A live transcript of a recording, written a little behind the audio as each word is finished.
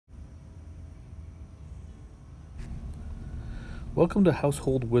Welcome to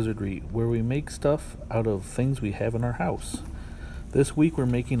Household Wizardry, where we make stuff out of things we have in our house. This week we're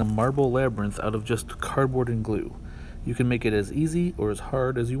making a marble labyrinth out of just cardboard and glue. You can make it as easy or as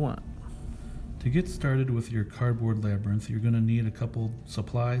hard as you want. To get started with your cardboard labyrinth, you're going to need a couple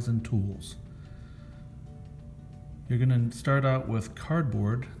supplies and tools. You're going to start out with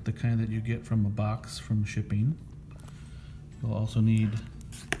cardboard, the kind that you get from a box from shipping. You'll also need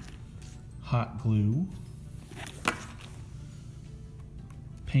hot glue.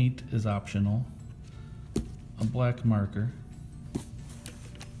 Paint is optional. A black marker.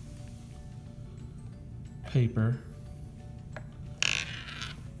 Paper.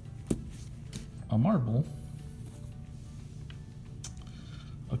 A marble.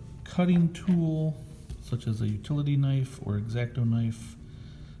 A cutting tool such as a utility knife or X-Acto knife.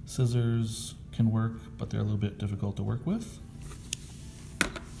 Scissors can work, but they're a little bit difficult to work with.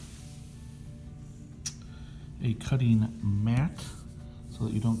 A cutting mat so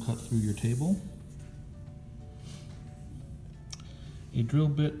that you don't cut through your table. A drill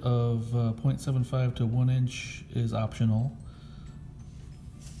bit of 0.75 to 1 inch is optional.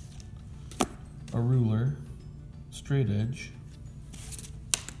 A ruler, straight edge,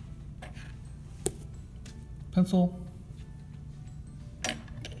 pencil,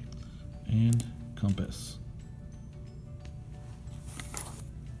 and compass.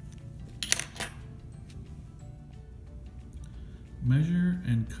 Measure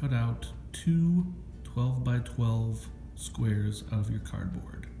and cut out two 12 by 12 squares out of your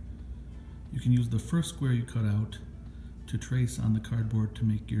cardboard. You can use the first square you cut out to trace on the cardboard to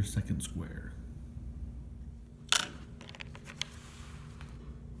make your second square.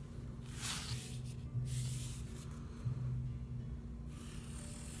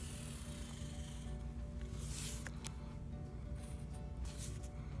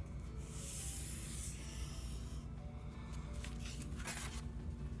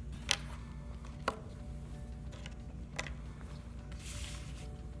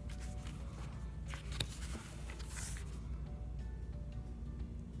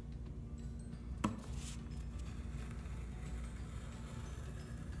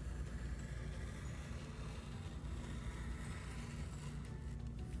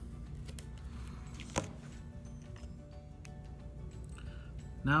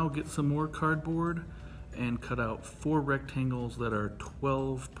 Now get some more cardboard and cut out 4 rectangles that are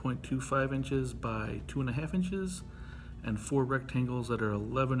 12.25 inches by 2.5 inches and 4 rectangles that are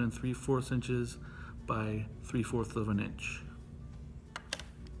 11 3/4 inches by 3/4 of an inch.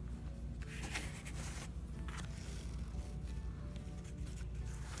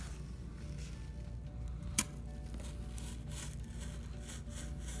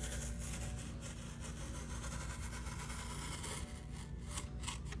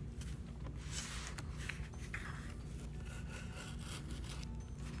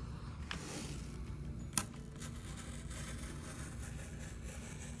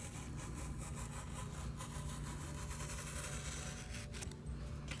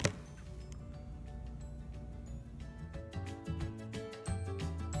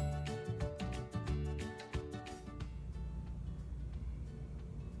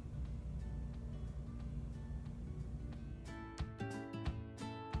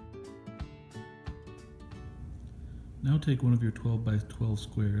 Now take one of your 12 by 12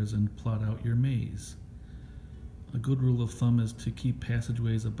 squares and plot out your maze. A good rule of thumb is to keep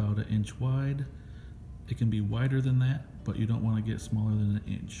passageways about 1 inch wide. It can be wider than that, but you don't want to get smaller than 1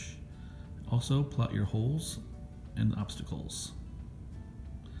 inch. Also, plot your holes and obstacles.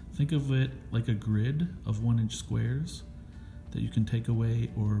 Think of it like a grid of 1 inch squares that you can take away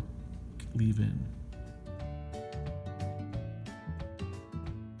or leave in.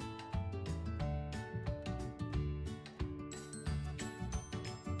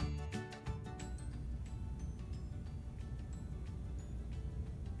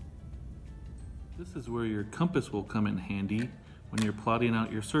 This is where your compass will come in handy when you're plotting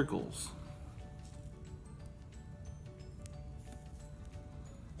out your circles.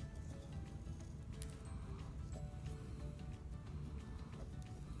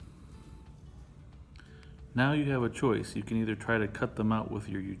 Now you have a choice. You can either try to cut them out with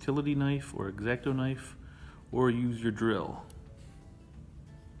your utility knife or X-Acto knife, or use your drill.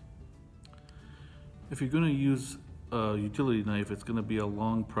 If you're going to use a utility knife, it's going to be a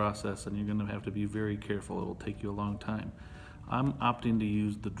long process and you're going to have to be very careful. It will take you a long time. I'm opting to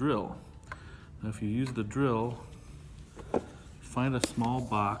use the drill. Now if you use the drill, find a small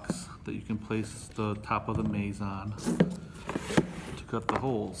box that you can place the top of the maze on to cut the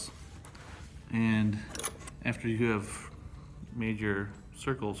holes. And after you have made your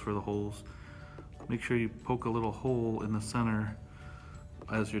circles for the holes, Make sure you poke a little hole in the center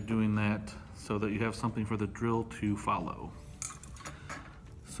as you're doing that so that you have something for the drill to follow.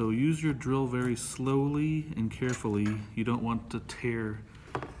 So use your drill very slowly and carefully. You don't want to tear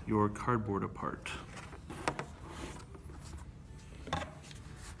your cardboard apart.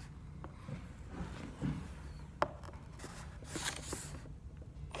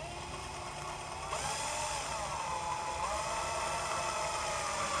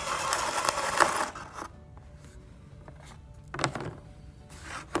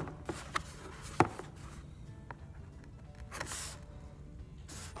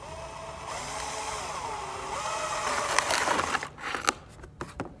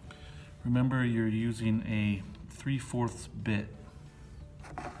 Remember, you're using a 3/4 bit.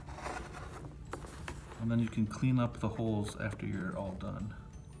 And then you can clean up the holes after you're all done.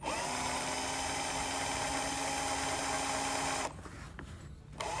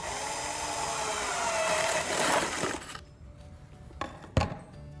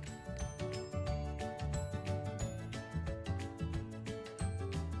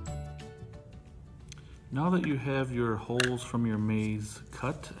 Now that you have your holes from your maze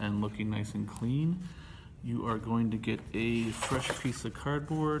cut and looking nice and clean, you are going to get a fresh piece of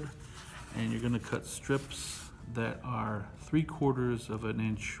cardboard and you're going to cut strips that are 3/4 of an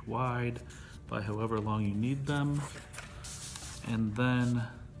inch wide by however long you need them, and then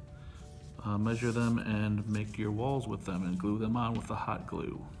measure them and make your walls with them and glue them on with the hot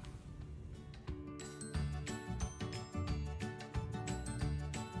glue.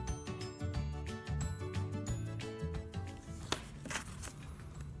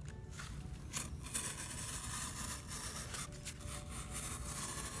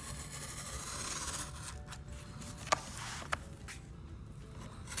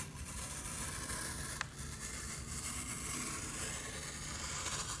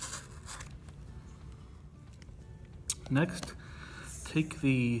 Next, take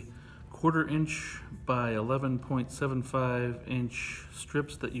the 1/4 inch by 11.75 inch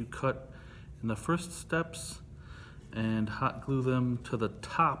strips that you cut in the first steps and hot glue them to the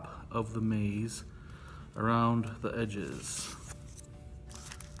top of the maze around the edges.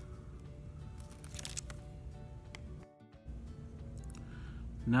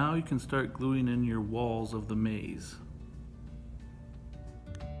 Now you can start gluing in your walls of the maze.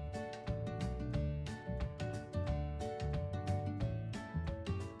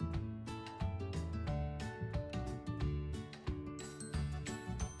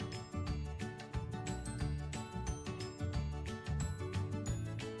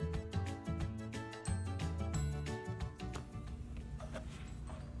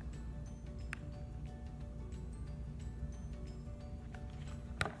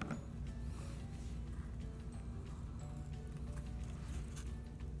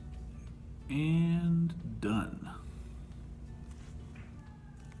 And done.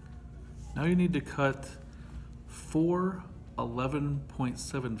 Now you need to cut 4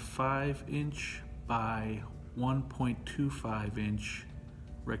 11.75 inch by 1.25 inch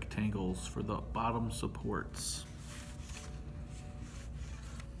rectangles for the bottom supports.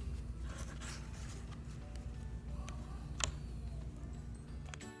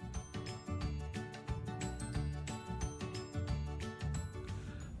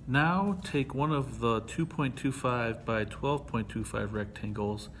 Now take one of the 2.25 by 12.25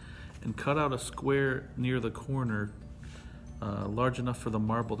 rectangles and cut out a square near the corner large enough for the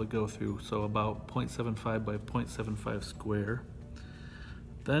marble to go through, so about 0.75 by 0.75 square.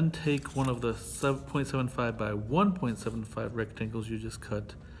 Then take one of the 0.75 by 1.75 rectangles you just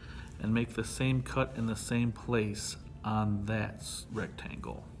cut and make the same cut in the same place on that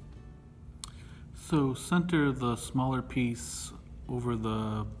rectangle. So center the smaller piece over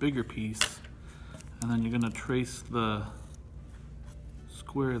the bigger piece, and then you're going to trace the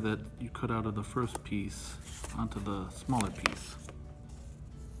square that you cut out of the first piece onto the smaller piece.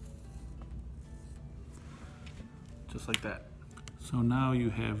 Just like that. So now you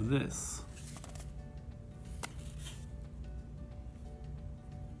have this.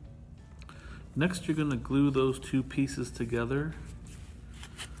 Next, you're going to glue those two pieces together,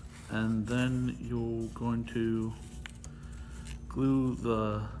 and then you're going to glue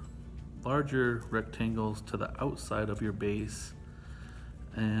the larger rectangles to the outside of your base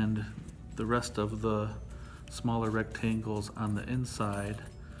and the rest of the smaller rectangles on the inside,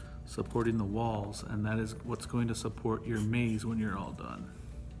 supporting the walls, and that is what's going to support your maze when you're all done.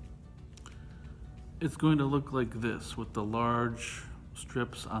 It's going to look like this, with the large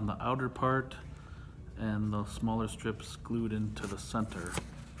strips on the outer part and the smaller strips glued into the center.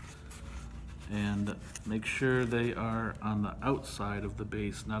 And make sure they are on the outside of the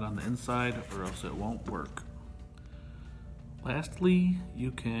base, not on the inside, or else it won't work. Lastly,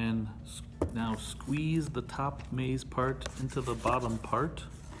 you can now squeeze the top maze part into the bottom part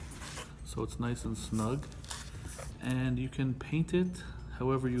so it's nice and snug. And you can paint it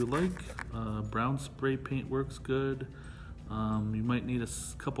however you like. Brown spray paint works good. You might need a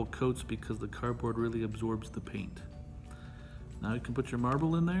couple coats because the cardboard really absorbs the paint. Now you can put your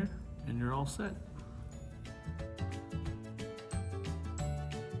marble in there and you're all set.